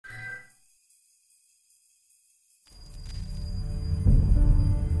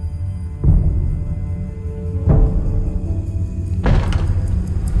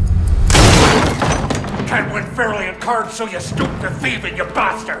heard, so you stoop to thieving, you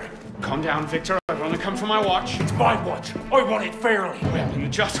bastard! Calm down, Victor. I've only come for my watch. It's my watch. I want it fairly. Well, in a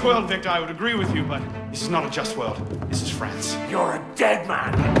just world, Victor, I would agree with you, but this is not a just world. This is France. You're a dead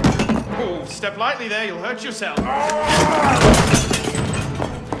man. Oh, step lightly there. You'll hurt yourself.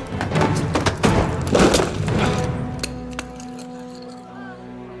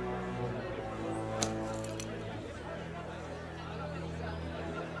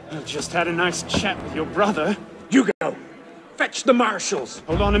 I just had a nice chat with your brother. You go. Fetch the marshals.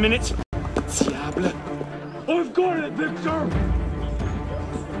 Hold on a minute. Diable. I've got it, Victor. I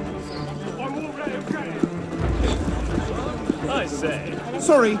won't let him get it. I say.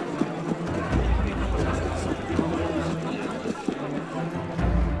 Sorry.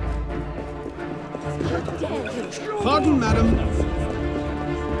 Pardon, madam.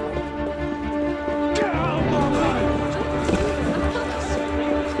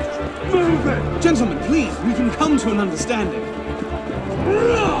 Move it! Gentlemen, please, we can come to an understanding.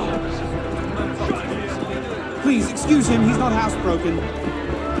 Please, excuse him, he's not housebroken.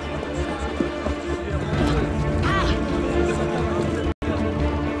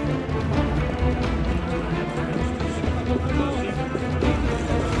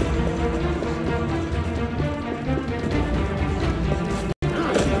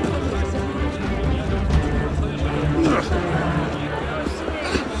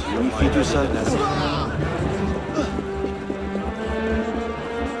 Feed yourself, Nancy.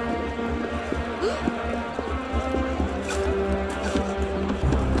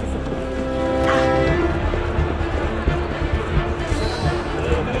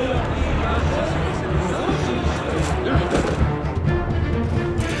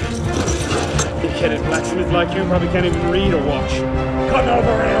 Big-headed blacksmith like you probably can't even read or watch. Come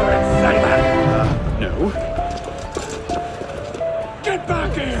over here and say that! No. Get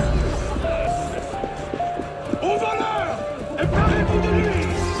back here! Over there! And parlez-vous de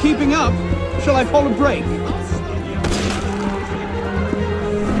lui! Keeping up? Shall I call a break?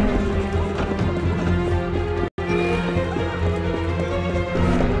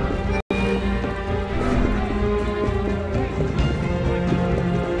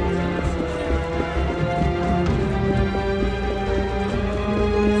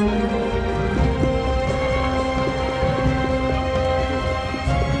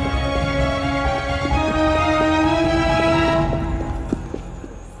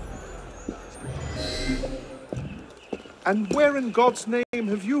 And where in God's name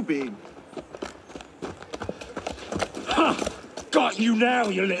have you been? Ha! Got you now,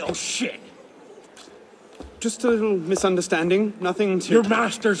 you little shit! Just a little misunderstanding. Nothing to... Your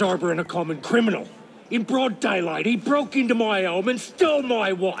master's harboring a common criminal. In broad daylight, he broke into my home and stole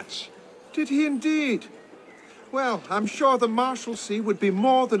my watch. Did he indeed? Well, I'm sure the Marshalsea would be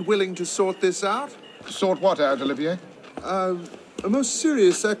more than willing to sort this out. Sort what out, Olivier? A most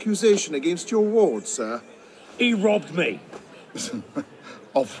serious accusation against your ward, sir. He robbed me.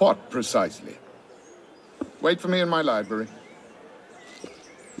 Of what, precisely? Wait for me in my library.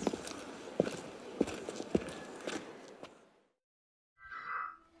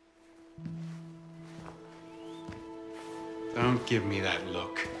 Don't give me that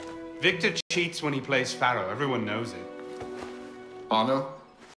look. Victor cheats when he plays Pharaoh. Everyone knows it. Arno?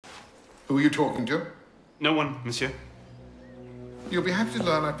 Who are you talking to? No one, monsieur. You'll be happy to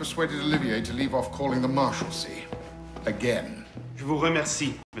learn I persuaded Olivier to leave off calling the Marshalsea. Again. Je vous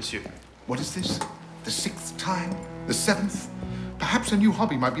remercie, monsieur. What is this? The 6th time? The 7th? Perhaps a new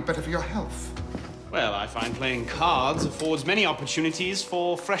hobby might be better for your health. Well, I find playing cards affords many opportunities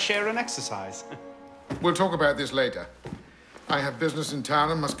for fresh air and exercise. We'll talk about this later. I have business in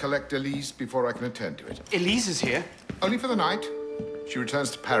town and must collect Elise before I can attend to it. Elise is here. Only for the night. She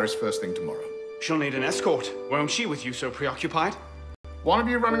returns to Paris first thing tomorrow. She'll need an escort. Won't she, with you so preoccupied? One of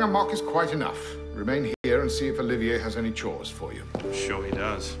you running amok is quite enough. Remain here and see if Olivier has any chores for you. Sure he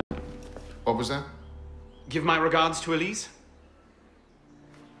does. What was that? Give my regards to Elise.